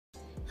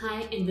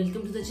Hi and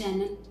welcome to the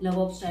channel Love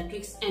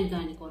Obstetrics and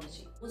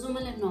Gynecology.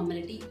 Chromosomal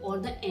abnormality or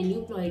the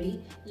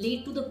aneuploidy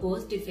lead to the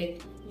birth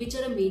defect, which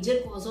are a major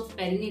cause of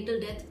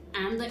perinatal death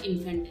and the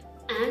infant death.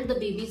 And the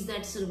babies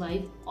that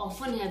survive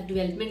often have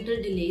developmental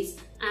delays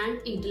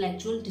and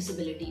intellectual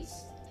disabilities.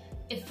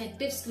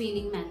 Effective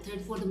screening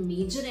method for the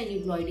major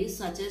aneuploidies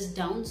such as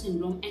Down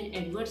syndrome and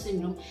Edwards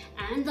syndrome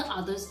and the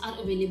others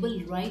are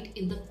available right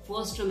in the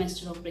first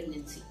trimester of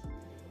pregnancy.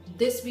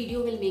 This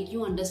video will make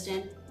you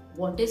understand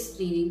what is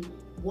screening,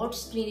 what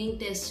screening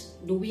tests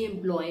do we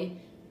employ,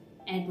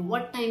 at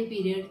what time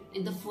period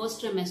in the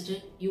first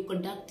trimester you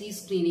conduct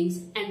these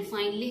screenings, and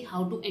finally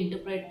how to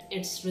interpret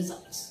its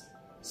results.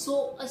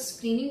 So a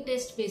screening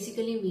test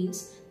basically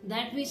means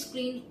that we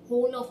screen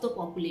whole of the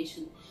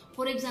population.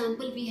 For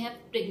example, we have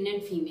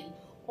pregnant female.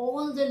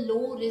 All the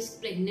low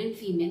risk pregnant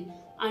female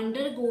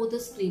undergo the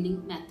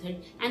screening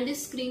method, and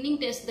this screening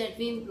test that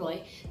we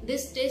employ,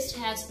 this test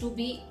has to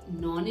be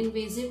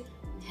non-invasive,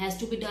 has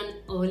to be done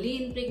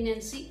early in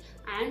pregnancy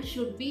and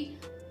should be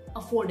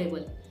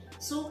affordable.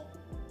 So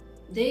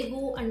they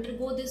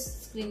undergo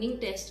this screening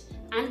test,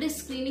 and this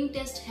screening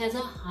test has a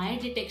high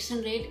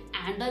detection rate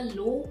and a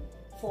low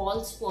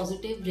false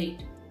positive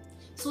rate,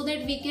 so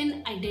that we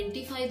can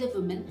identify the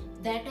women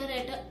that are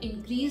at an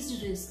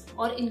increased risk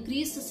or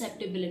increased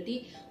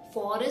susceptibility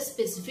for a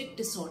specific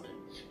disorder.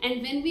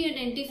 And when we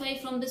identify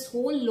from this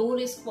whole low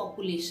risk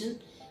population,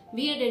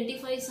 we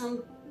identify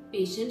some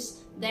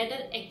patients that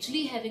are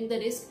actually having the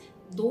risk.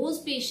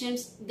 Those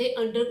patients, they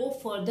undergo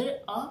further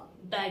a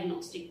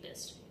diagnostic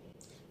test.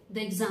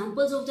 The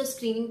examples of the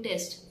screening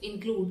test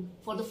include,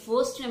 for the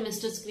first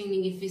trimester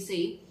screening, if we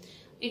say,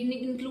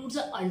 it includes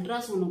the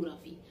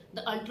ultrasonography.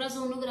 The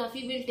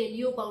ultrasonography will tell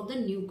you about the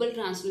nuchal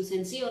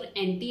translucency, or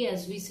NT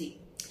as we say.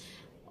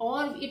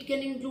 Or it can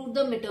include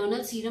the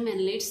maternal serum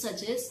analytes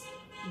such as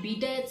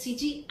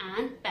BhCG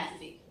and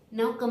PAPP-A.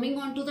 Now coming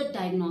on to the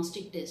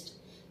diagnostic test.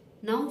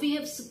 Now we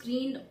have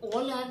screened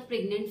all our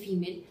pregnant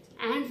female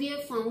and we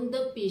have found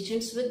the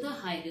patients with the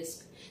high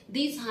risk.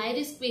 These high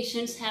risk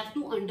patients have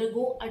to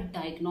undergo a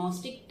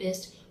diagnostic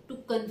test to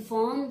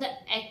confirm the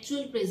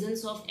actual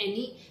presence of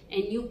any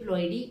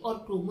aneuploidy or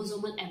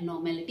chromosomal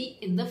abnormality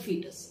in the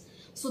fetus.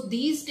 So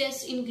these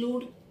tests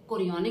include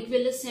chorionic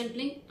villus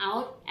sampling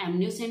or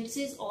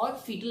amniocentesis or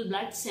fetal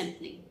blood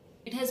sampling.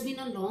 It has been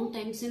a long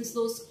time since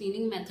those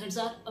screening methods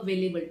are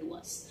available to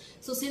us.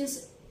 So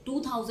since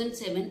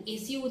 2007,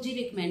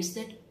 ACOG recommends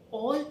that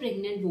all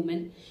pregnant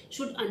women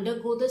should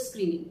undergo the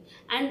screening,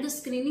 and the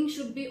screening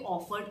should be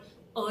offered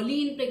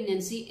early in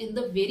pregnancy in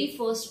the very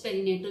first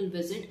perinatal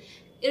visit,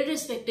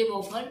 irrespective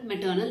of her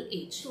maternal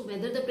age. So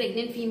whether the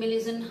pregnant female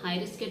is in high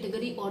risk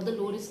category or the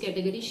low risk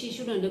category, she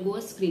should undergo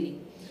a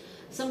screening.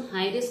 Some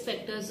high risk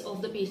factors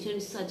of the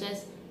patients, such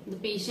as the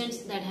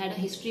patients that had a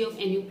history of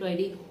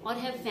aneuploidy or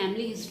have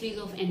family histories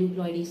of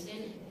aneuploidies,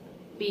 and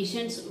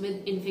patients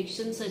with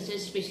infections such as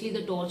especially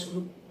the torch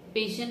group,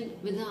 patient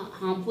with a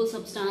harmful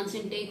substance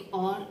intake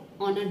or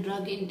on a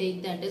drug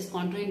intake that is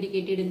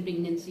contraindicated in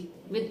pregnancy,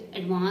 with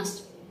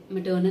advanced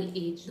maternal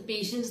age, the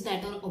patients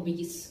that are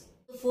obese.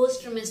 The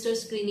first trimester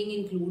screening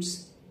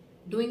includes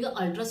doing an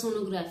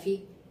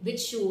ultrasonography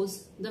which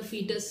shows the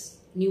fetus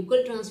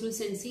nuchal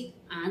translucency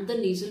and the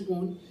nasal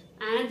bone,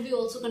 and we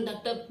also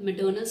conduct a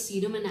maternal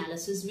serum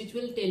analysis which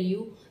will tell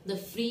you the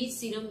free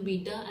serum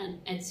beta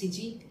and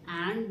BhCG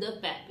and the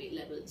PAPP-A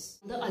levels.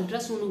 The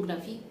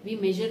ultrasonography, we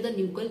measure the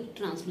nuchal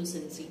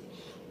translucency,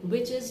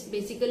 which is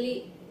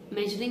basically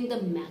measuring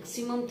the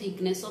maximum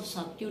thickness of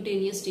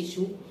subcutaneous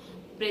tissue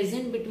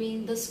present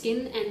between the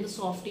skin and the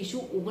soft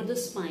tissue over the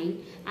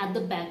spine at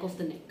the back of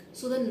the neck.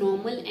 So the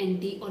normal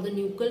NT or the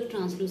nuchal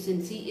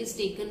translucency is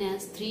taken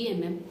as 3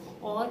 mm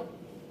or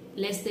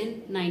less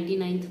than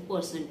 99th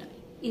percentile.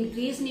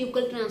 Increased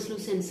nuchal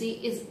translucency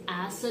is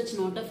as such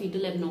not a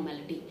fetal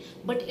abnormality,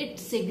 but it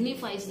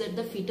signifies that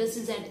the fetus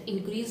is at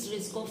increased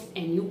risk of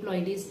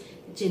aneuploidies,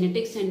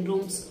 genetic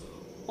syndromes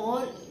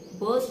or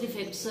birth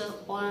defects,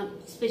 or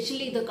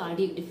especially the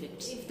cardiac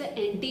defects. If the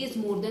NT is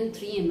more than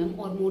 3 mm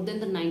or more than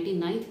the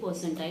 99th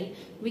percentile,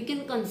 we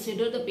can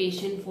consider the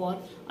patient for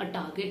a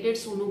targeted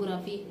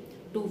sonography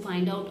to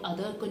find out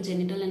other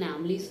congenital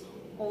anomalies,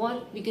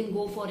 or we can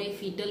go for a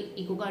fetal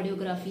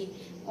echocardiography,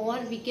 or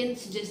we can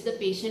suggest the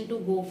patient to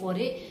go for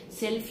a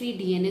cell-free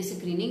DNA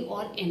screening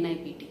or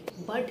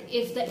NIPT. But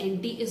if the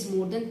NT is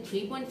more than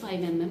 3.5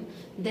 mm,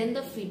 then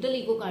the fetal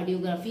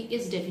echocardiography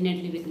is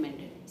definitely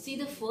recommended. See,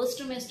 the first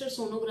trimester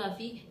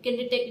sonography can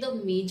detect the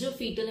major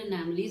fetal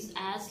anomalies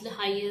as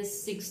high as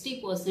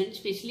 60%,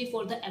 especially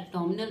for the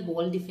abdominal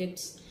wall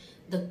defects,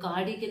 the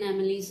cardiac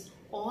anomalies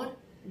or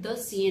the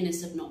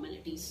CNS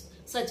abnormalities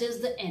such as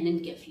the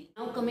anencephaly.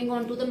 Now coming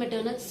on to the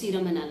maternal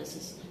serum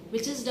analysis,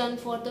 which is done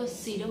for the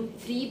serum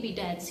free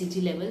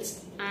beta-HCG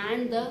levels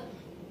and the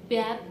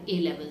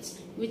PAPP-A levels,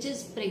 which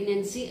is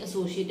pregnancy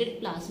associated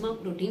plasma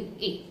protein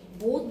A.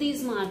 Both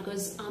these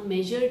markers are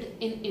measured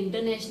in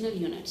international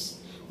units,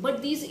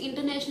 but these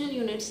international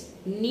units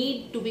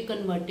need to be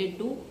converted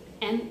to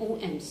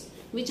MOMs,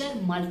 which are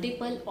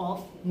multiple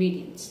of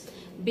medians.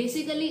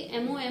 Basically,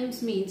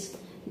 MOMs means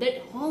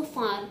that how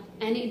far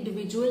an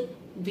individual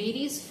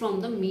varies from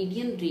the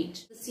median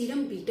range. The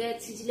serum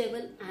beta-HCG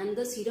level and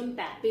the serum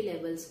PAPP-A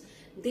levels,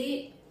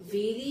 they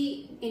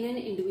vary in an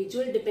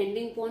individual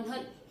depending upon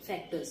her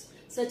factors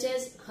such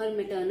as her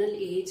maternal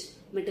age,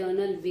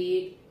 maternal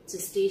weight,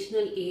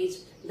 gestational age,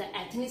 the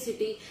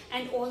ethnicity,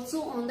 and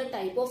also on the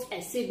type of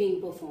assay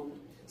being performed,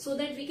 so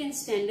that we can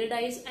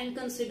standardize and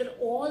consider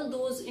all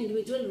those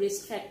individual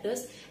risk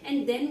factors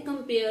and then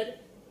compare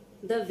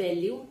the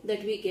value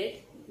that we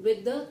get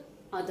with the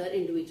other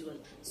individual.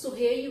 So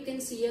here you can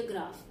see a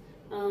graph.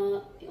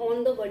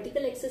 On the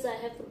vertical axis I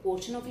have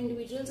proportion of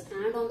individuals,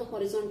 and on the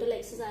horizontal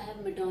axis I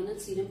have maternal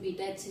serum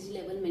beta-HCG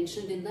level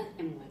mentioned in the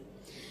MOM.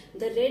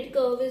 The red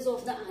curve is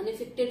of the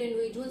unaffected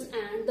individuals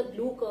and the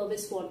blue curve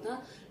is for the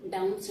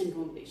Down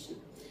syndrome patient.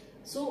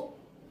 So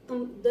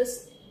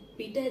this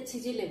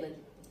beta-HCG level,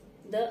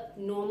 the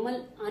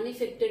normal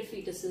unaffected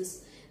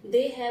fetuses,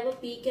 they have a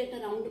peak at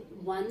around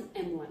 1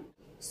 M1.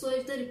 So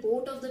if the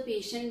report of the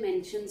patient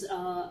mentions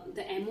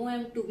the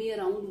MOM to be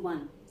around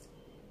 1,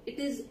 it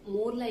is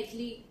more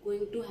likely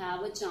going to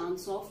have a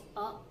chance of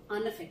a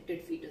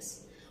unaffected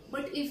fetus.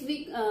 But if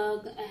we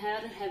are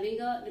having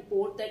a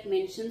report that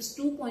mentions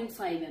 2.5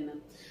 mm,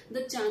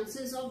 the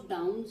chances of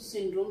Down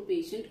syndrome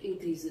patient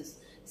increases.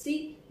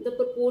 See, the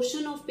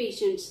proportion of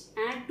patients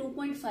at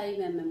 2.5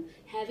 mm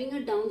having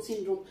a Down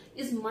syndrome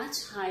is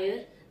much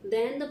higher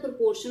than the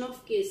proportion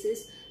of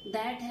cases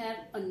that have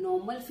a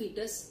normal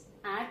fetus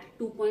at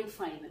 2.5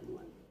 mm.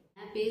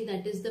 PAPP-A,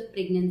 that is the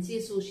pregnancy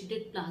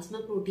associated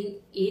plasma protein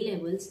A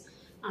levels,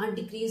 are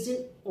decreased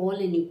in all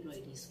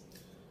aneuploidies.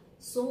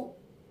 So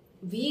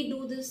we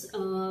do this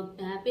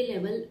PAPP-A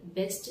level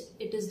best,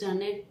 it is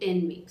done at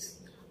 10 weeks.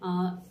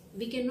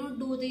 We cannot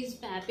do these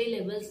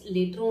PAPP-A levels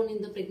later on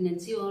in the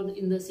pregnancy or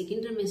in the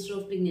second trimester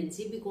of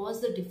pregnancy,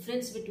 because the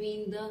difference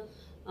between the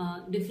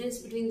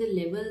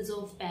levels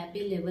of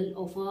PAPP-A level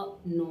of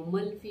a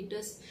normal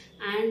fetus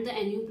and the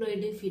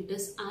aneuploidal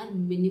fetus are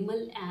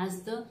minimal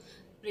as the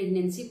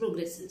pregnancy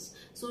progresses.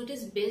 So it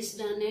is best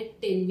done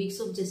at 10 weeks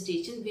of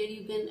gestation, where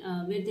you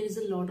can where there is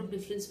a lot of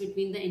difference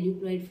between the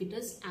aneuploid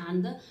fetus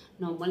and the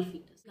normal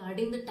fetus.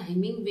 Regarding the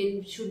timing,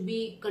 when should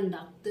we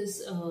conduct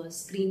this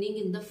screening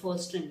in the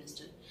first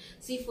trimester?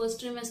 See,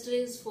 first trimester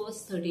is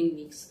first 13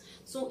 weeks.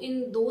 So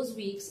in those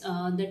weeks,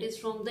 that is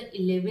from the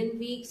 11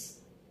 weeks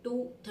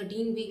to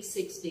 13 weeks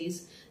 6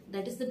 days,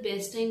 that is the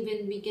best time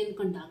when we can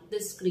conduct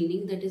this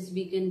screening. That is,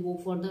 we can go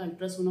for the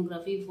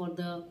ultrasonography for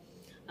the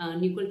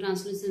nuchal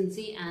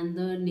translucency and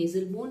the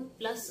nasal bone,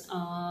 plus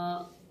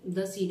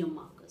the serum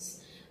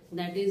markers,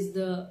 that is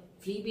the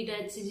free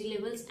beta-HCG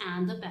levels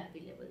and the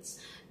PAPP-A levels.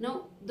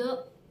 Now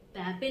the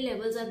PAPP-A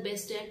levels are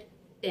best at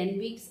 10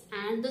 weeks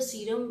and the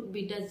serum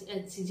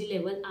beta-HCG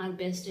level are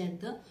best at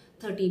the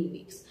 13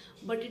 weeks.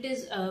 But it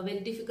is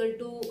very difficult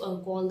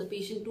to call the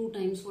patient 2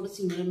 times for a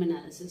serum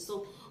analysis.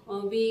 So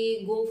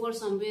we go for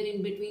somewhere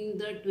in between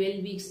the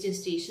 12 weeks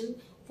gestation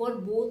for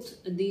both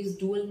these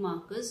dual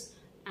markers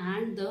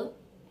and the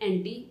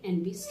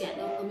anti-NB scan.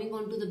 Now coming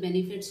on to the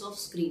benefits of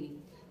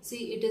screening.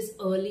 See, it is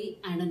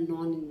early and a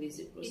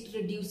non-invasive procedure.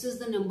 It reduces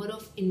the number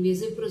of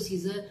invasive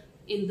procedures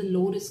in the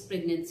low-risk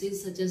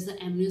pregnancies, such as the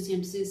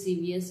amniocentesis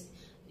CVS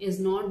is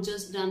not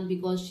just done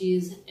because she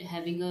is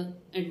having a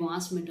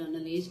advanced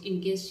maternal age.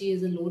 In case she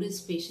is a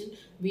low-risk patient,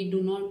 we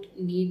do not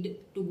need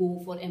to go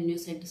for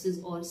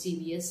amniocentesis or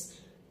CVS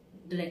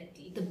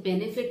directly. The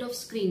benefit of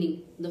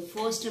screening, the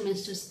first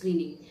trimester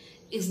screening,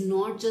 is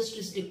not just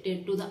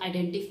restricted to the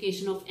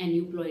identification of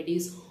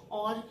aneuploidies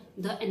or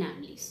the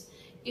anomalies.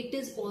 It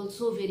is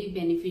also very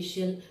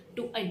beneficial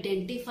to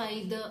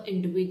identify the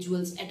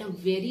individuals at a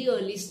very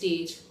early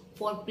stage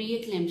for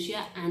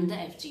preeclampsia and the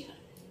FGR.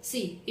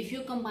 See, if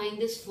you combine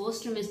this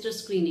first trimester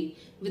screening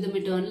with the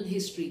maternal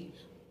history,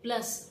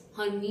 plus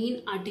her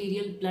mean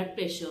arterial blood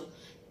pressure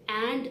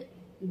and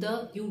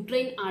the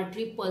uterine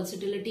artery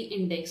pulsatility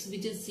index,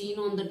 which is seen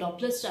on the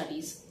Doppler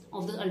studies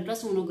of the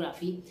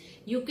ultrasonography,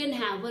 you can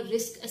have a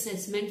risk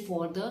assessment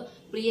for the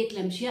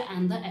preeclampsia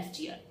and the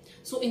FGR.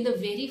 So in the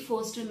very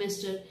first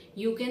trimester,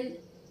 you can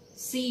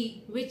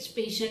see which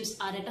patients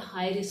are at a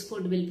high risk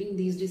for developing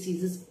these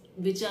diseases,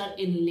 which are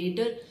in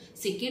later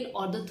second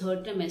or the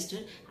third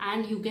trimester,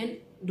 and you can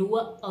do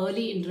a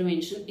early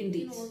intervention in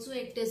these. It can also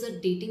act as a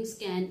dating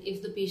scan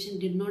if the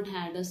patient did not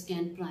had a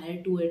scan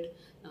prior to it.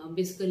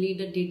 Basically,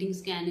 the dating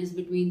scan is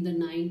between the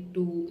 9th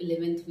to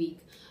 11th week,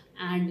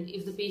 and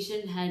if the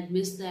patient had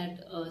missed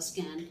that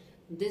scan,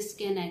 this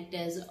can act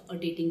as a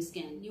dating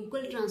scan.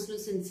 Nuchal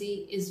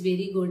translucency is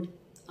very good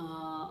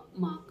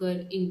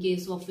marker in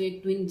case of a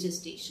twin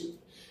gestation.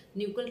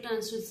 Nuchal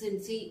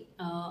translucency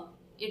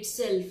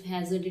itself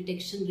has a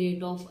detection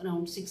rate of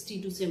around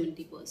 60 to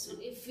 70%.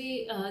 If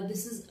we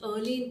this is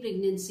early in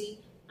pregnancy,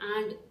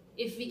 and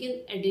if we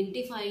can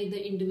identify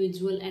the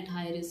individual at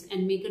high risk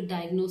and make a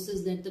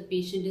diagnosis that the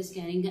patient is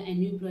carrying an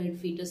aneuploid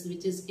fetus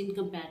which is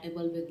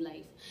incompatible with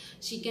life,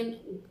 she can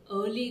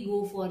early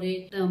go for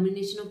a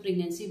termination of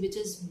pregnancy, which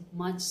is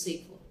much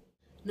safer.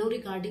 Now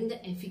regarding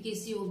the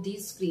efficacy of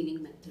these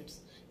screening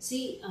methods,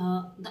 see,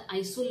 the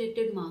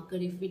isolated marker,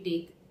 if we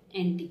take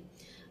NT,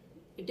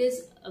 It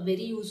is a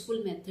very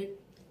useful method,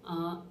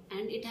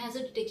 and it has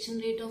a detection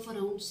rate of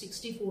around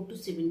 64 to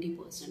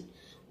 70%.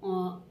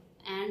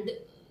 And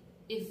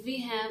if we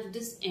have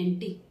this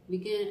NT, we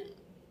can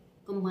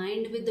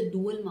combined with the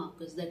dual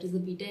markers, that is the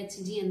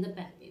BhCG and the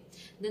PAPP-A,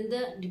 then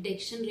the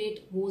detection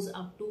rate goes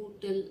up to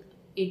till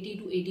 80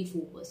 to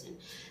 84%.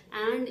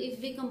 And if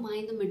we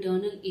combine the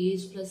maternal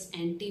age plus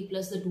NT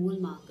plus the dual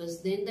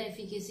markers, then the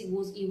efficacy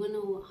goes even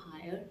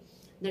higher.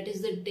 That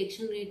is, the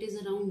detection rate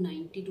is around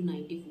 90 to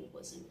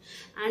 94%.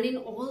 And in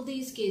all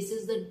these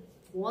cases, the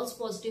false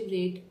positive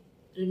rate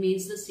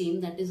remains the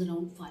same, that is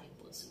around 5%.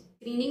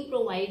 Screening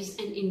provides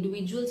an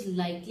individual's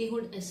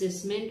likelihood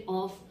assessment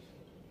of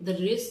the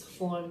risk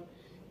for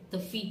the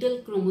fetal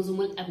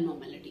chromosomal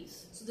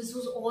abnormalities. So this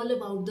was all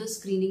about the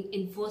screening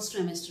in first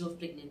trimester of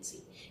pregnancy.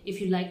 If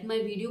you liked my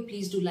video,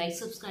 please do like,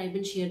 subscribe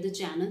and share the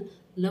channel.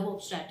 Love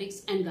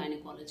Obstetrics and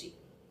Gynecology.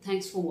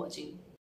 Thanks for watching.